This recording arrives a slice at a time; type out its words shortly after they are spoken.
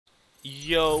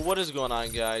Yo, what is going on,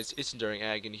 guys? It's Enduring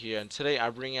Agony here, and today I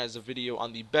bring you guys a video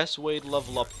on the best way to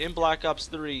level up in Black Ops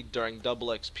 3 during double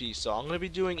XP. So I'm going to be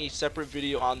doing a separate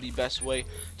video on the best way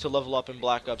to level up in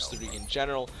Black Ops 3 in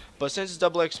general, but since it's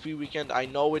double XP weekend, I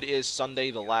know it is Sunday,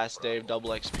 the last day of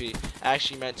double XP. I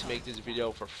actually meant to make this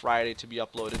video for Friday to be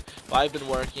uploaded, but I've been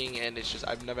working and it's just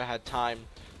I've never had time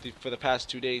for the past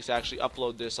 2 days to actually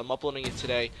upload this. I'm uploading it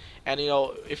today, and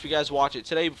if you guys watch it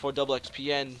today before double XP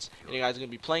ends and you guys are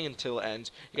going to be playing until it ends,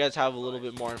 you guys have a little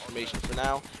bit more information for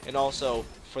now and also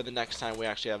for the next time we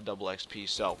actually have double XP.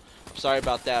 So I'm sorry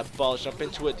about that, but let's jump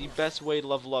into it. The best way to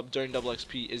level up during double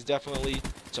XP is definitely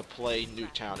to play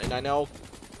Nuketown, and I know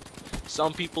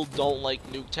some people don't like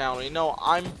Nuketown.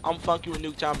 I'm funky with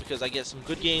Nuketown because I get some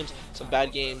good games, some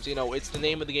bad games. It's the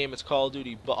name of the game, it's Call of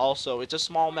Duty, but also it's a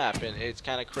small map and it's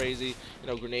kind of crazy.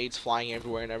 Grenades flying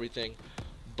everywhere and everything.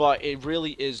 But it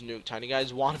really is Nuketown. You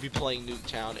guys want to be playing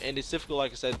Nuketown, and it's difficult,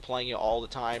 like I said, playing it all the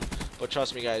time. But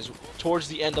trust me, guys, towards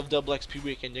the end of double XP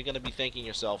weekend, you're going to be thanking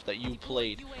yourself that you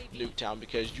played Nuketown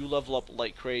because you level up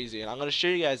like crazy. And I'm going to show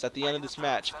you guys at the end of this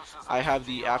match, I have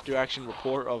the after action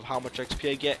report of how much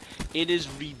XP I get. It is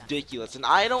ridiculous. And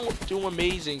I don't do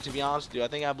amazing, to be honest with you. I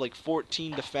think I have like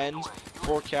 14 defends,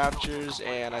 4 captures,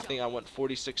 and I think I went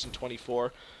 46 and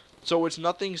 24. So it's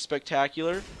nothing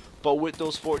spectacular, but with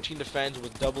those 14 defends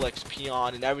with double XP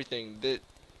on and everything,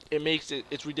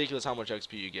 it's ridiculous how much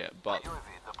XP you get. But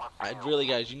really,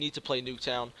 guys, you need to play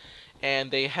Nuketown,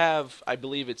 and they have, I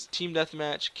believe it's Team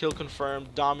Deathmatch, Kill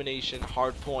Confirmed, Domination,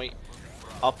 Hardpoint,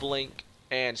 Uplink,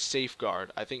 and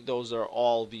Safeguard. I think those are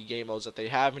all the game modes that they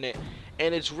have in it,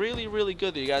 and it's really, really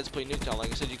good that you guys play Nuketown.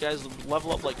 Like I said, you guys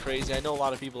level up like crazy. I know a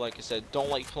lot of people, like I said, don't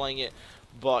like playing it,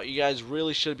 but you guys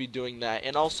really should be doing that.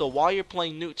 And also, while you're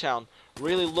playing Nuketown,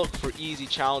 really look for easy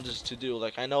challenges to do.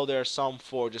 Like, I know there are some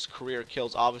for just career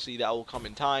kills, obviously that will come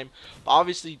in time, but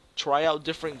obviously try out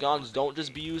different guns. Don't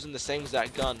just be using the same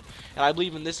exact gun. And I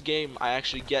believe in this game I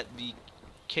actually get the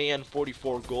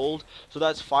KN44 gold, so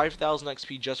that's 5,000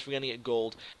 XP just for getting it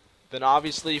gold. Then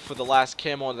obviously for the last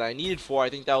camo that I needed for, I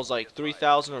think that was like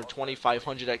 3,000 or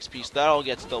 2,500 XP, so that all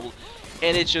gets doubled.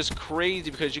 And it's just crazy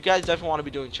because you guys definitely want to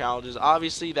be doing challenges.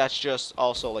 Obviously that's just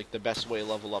also like the best way to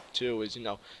level up too, is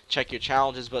check your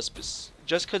challenges. But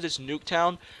just because it's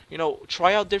Nuketown,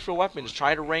 try out different weapons,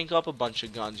 try to rank up a bunch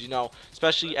of guns,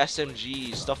 especially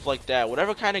SMGs, stuff like that.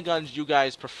 Whatever kind of guns you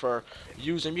guys prefer,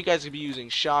 use them. You guys could be using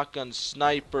shotguns,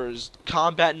 snipers,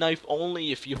 combat knife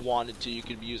only if you wanted to. You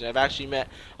could be using. I've actually met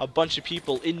a bunch of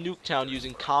people in Nuketown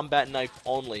using combat knife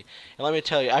only, and let me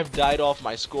tell you, I've died off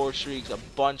my score streaks, a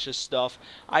bunch of stuff.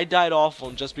 I died off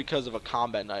them just because of a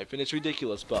combat knife, and it's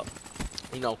ridiculous, but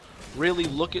really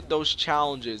look at those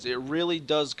challenges. It really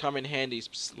does come in handy.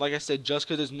 Like I said, just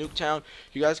because it's Nuketown,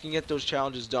 you guys can get those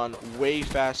challenges done way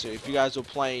faster. If you guys were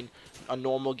playing a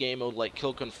normal game mode like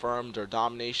Kill Confirmed or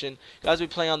Domination, you guys will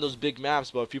be playing on those big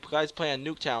maps, but if you guys play on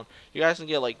Nuketown, you guys can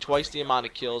get like twice the amount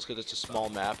of kills because it's a small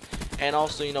map. And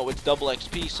also, it's double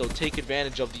XP, so take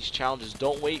advantage of these challenges.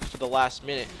 Don't wait for the last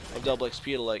minute of double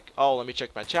XP to like, oh, let me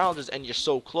check my challenges, and you're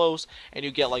so close, and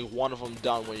you get like one of them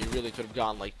done when you really could have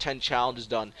gotten like 10 challenges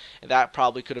done, and that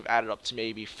probably could have added up to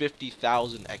maybe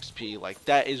 50,000 XP. Like,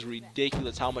 that is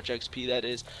ridiculous how much XP that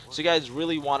is. So you guys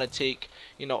really want to take,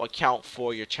 account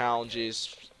for your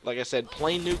challenges. Like I said,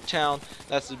 play Nuketown,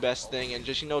 that's the best thing, and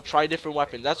just, try different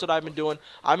weapons. That's what I've been doing.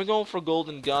 I've been going for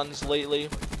golden guns lately,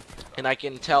 and I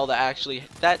can tell that actually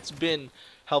that's been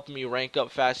helping me rank up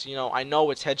fast. I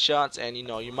know it's headshots and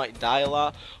you might die a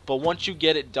lot, but once you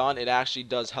get it done, it actually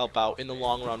does help out in the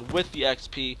long run with the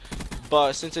XP.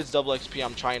 But since it's double XP,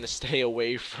 I'm trying to stay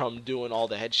away from doing all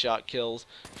the headshot kills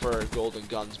for golden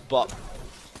guns. But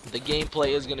the gameplay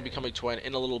is going to be coming to an end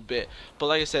in a little bit. But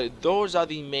like I said, those are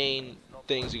the main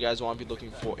things you guys want to be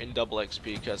looking for in double XP,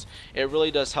 because it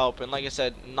really does help. And like I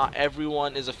said, not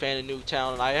everyone is a fan of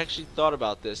Nuketown, and I actually thought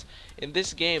about this. In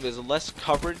this game, there's less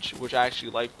coverage, which I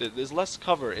actually like. There's less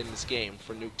cover in this game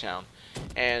for Nuketown,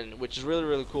 and which is really,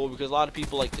 really cool because a lot of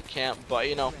people like to camp, but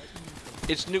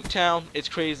it's Nuketown, it's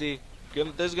crazy.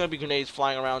 There's gonna be grenades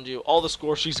flying around you. All the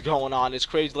score streaks going on. It's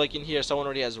crazy. Like in here, someone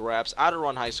already has wraps. I don't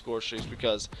run high score streaks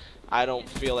because I don't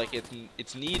feel like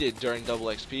it's needed during double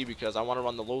XP, because I want to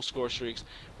run the low score streaks,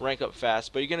 rank up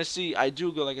fast. But you're gonna see I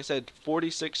do go, like I said,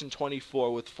 46 and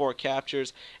 24 with 4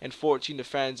 captures and 14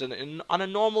 defends. And on a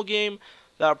normal game,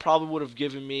 that probably would have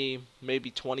given me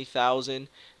maybe 20,000,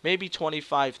 maybe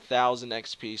 25,000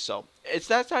 XP. So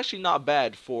that's actually not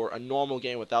bad for a normal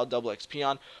game without double XP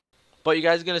on. But you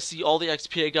guys are going to see all the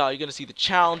XP I got. You're going to see the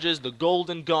challenges, the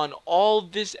golden gun, all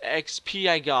this XP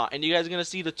I got. And you guys are going to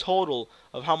see the total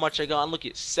of how much I got. And look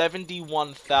at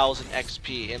 71,000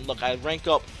 XP. And look, I rank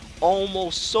up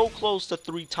almost so close to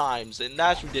 3 times, and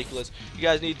that's ridiculous. You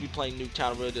guys need to be playing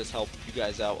Nuketown. It really does help you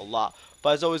guys out a lot.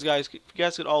 But as always, guys, if you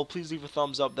guys could all please leave a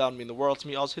thumbs up, that would mean the world to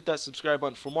me. Also hit that subscribe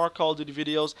button for more Call of Duty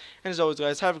videos. And as always,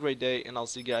 guys, have a great day, and I'll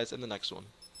see you guys in the next one.